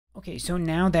Okay, so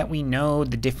now that we know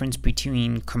the difference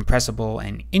between compressible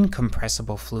and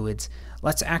incompressible fluids,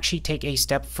 let's actually take a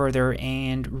step further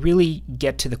and really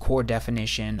get to the core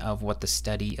definition of what the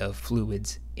study of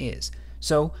fluids is.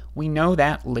 So we know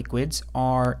that liquids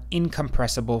are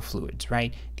incompressible fluids,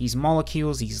 right? These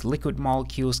molecules, these liquid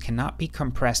molecules, cannot be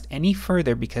compressed any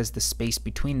further because the space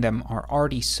between them are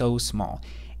already so small.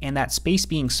 And that space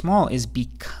being small is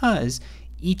because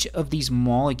each of these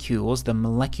molecules, the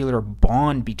molecular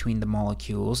bond between the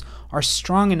molecules, are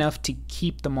strong enough to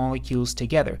keep the molecules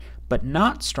together, but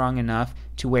not strong enough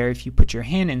to where if you put your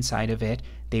hand inside of it,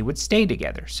 they would stay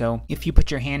together. So if you put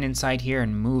your hand inside here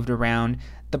and moved around,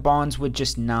 the bonds would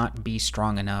just not be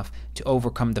strong enough to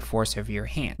overcome the force of your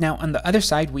hand. Now on the other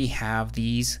side, we have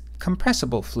these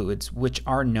compressible fluids, which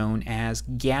are known as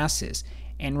gases.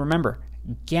 And remember,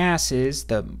 gases,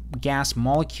 the gas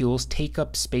molecules, take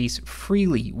up space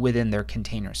freely within their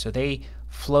container. So they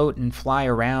float and fly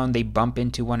around, they bump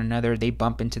into one another, they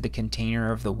bump into the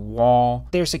container of the wall.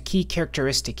 There's a key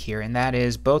characteristic here, and that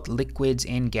is both liquids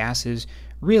and gases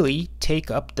really take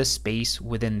up the space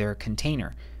within their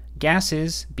container.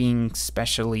 Gases being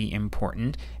especially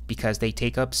important because they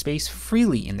take up space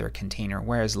freely in their container,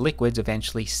 whereas liquids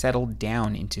eventually settle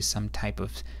down into some type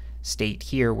of state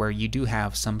here where you do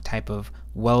have some type of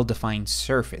well-defined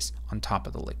surface on top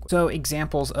of the liquid. So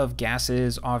examples of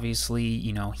gases, obviously,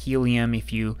 helium.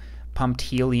 If you pumped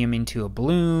helium into a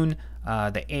balloon,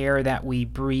 the air that we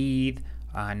breathe,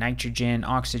 nitrogen,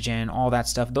 oxygen, all that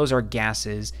stuff, those are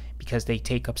gases because they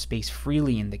take up space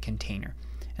freely in the container.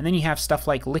 And then you have stuff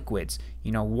like liquids.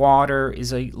 Water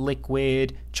is a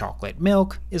liquid, chocolate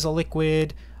milk is a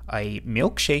liquid, a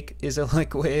milkshake is a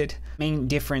liquid. Main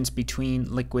difference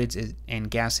between liquids and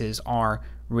gases are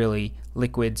really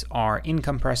liquids are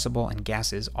incompressible and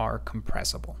gases are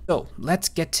compressible. So let's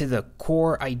get to the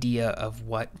core idea of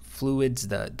what fluids,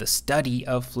 the study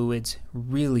of fluids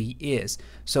really is.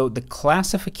 So the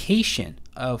classification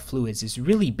of fluids is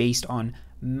really based on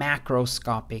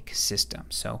macroscopic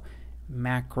systems. So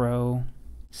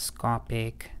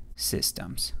macroscopic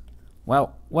systems.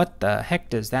 Well, what the heck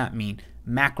does that mean?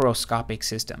 Macroscopic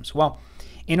systems. Well,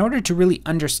 in order to really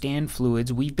understand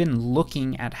fluids, we've been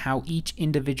looking at how each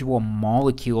individual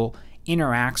molecule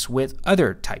interacts with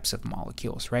other types of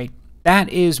molecules, right? That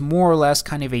is more or less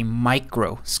kind of a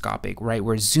microscopic, right?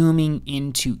 We're zooming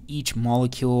into each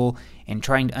molecule and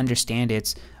trying to understand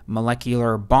its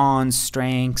molecular bonds,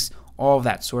 strengths, all of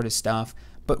that sort of stuff.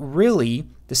 But really,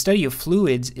 the study of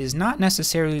fluids is not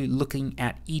necessarily looking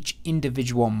at each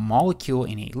individual molecule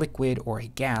in a liquid or a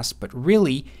gas, but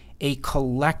really a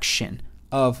collection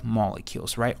of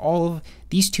molecules, right? All of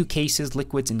these two cases,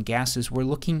 liquids and gases, we're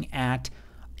looking at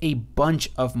a bunch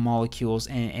of molecules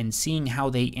and seeing how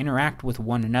they interact with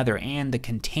one another and the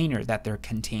container that they're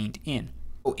contained in.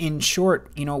 In short,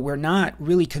 we're not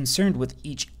really concerned with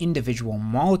each individual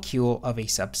molecule of a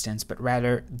substance, but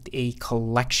rather a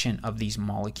collection of these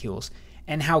molecules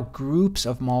and how groups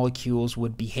of molecules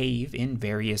would behave in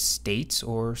various states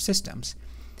or systems.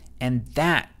 And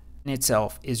that in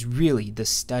itself is really the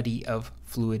study of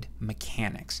fluid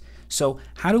mechanics. So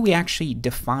how do we actually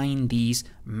define these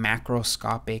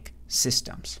macroscopic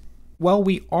systems? Well,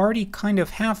 we already kind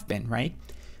of have been, right?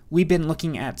 We've been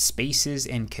looking at spaces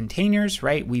and containers,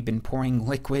 right? We've been pouring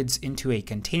liquids into a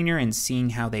container and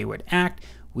seeing how they would act.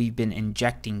 We've been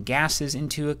injecting gases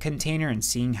into a container and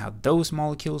seeing how those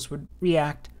molecules would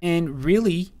react. And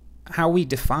really, how we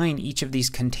define each of these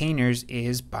containers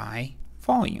is by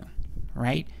volume,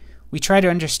 right? We try to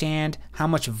understand how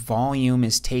much volume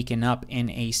is taken up in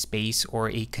a space or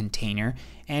a container,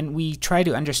 and we try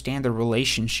to understand the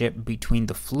relationship between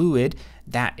the fluid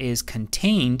that is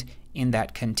contained in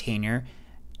that container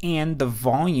and the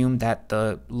volume that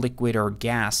the liquid or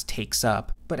gas takes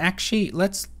up. But actually,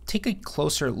 let's take a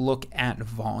closer look at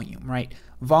volume, right?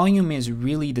 Volume is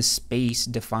really the space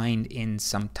defined in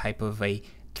some type of a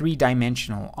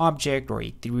three-dimensional object or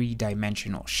a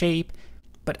three-dimensional shape.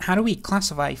 But how do we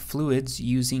classify fluids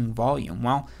using volume?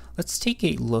 Well, let's take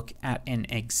a look at an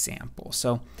example.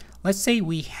 So let's say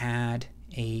we had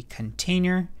a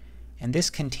container, and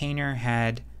this container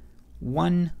had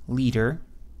 1 liter,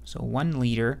 so 1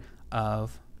 liter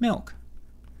of milk.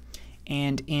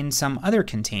 And in some other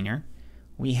container,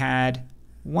 we had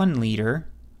 1 liter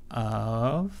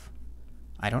of,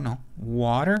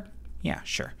 water? Yeah,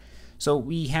 sure. So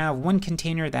we have one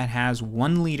container that has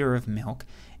 1 liter of milk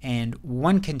and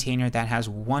one container that has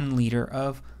 1 liter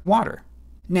of water.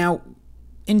 Now,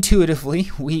 intuitively,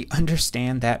 we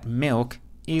understand that milk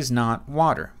is not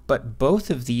water, but both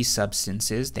of these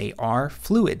substances, they are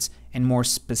fluids, and more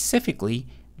specifically,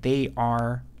 they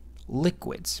are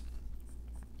liquids.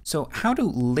 So how do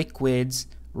liquids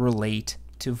relate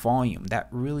to volume? That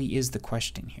really is the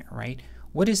question here, right?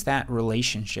 What is that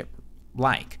relationship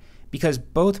like? Because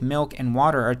both milk and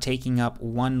water are taking up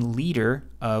 1 liter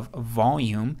of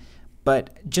volume,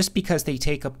 but just because they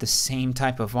take up the same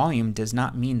type of volume does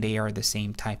not mean they are the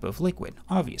same type of liquid,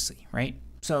 obviously, right?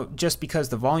 So just because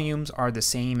the volumes are the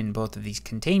same in both of these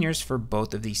containers for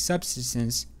both of these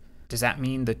substances, does that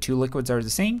mean the 2 liquids are the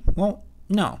same? Well,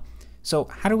 no. So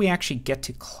how do we actually get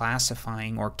to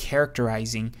classifying or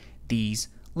characterizing these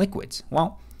liquids?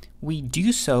 Well, we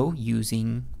do so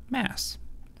using mass,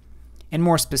 and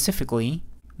more specifically,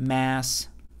 mass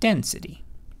density.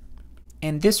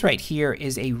 And this right here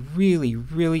is a really,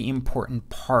 really important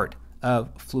part of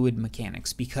fluid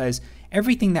mechanics, because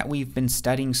everything that we've been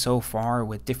studying so far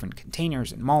with different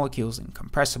containers and molecules and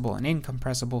compressible and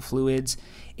incompressible fluids,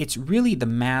 it's really the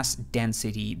mass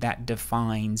density that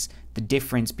defines the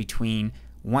difference between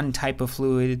one type of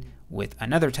fluid with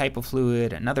another type of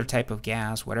fluid, another type of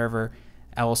gas, whatever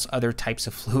else other types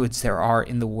of fluids there are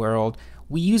in the world.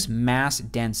 We use mass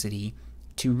density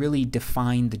to really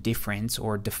define the difference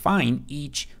or define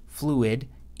each fluid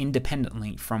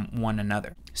independently from one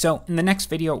another. So in the next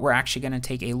video, we're actually going to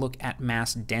take a look at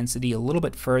mass density a little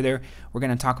bit further. We're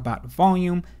going to talk about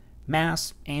volume,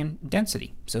 mass, and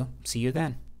density. So see you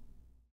then.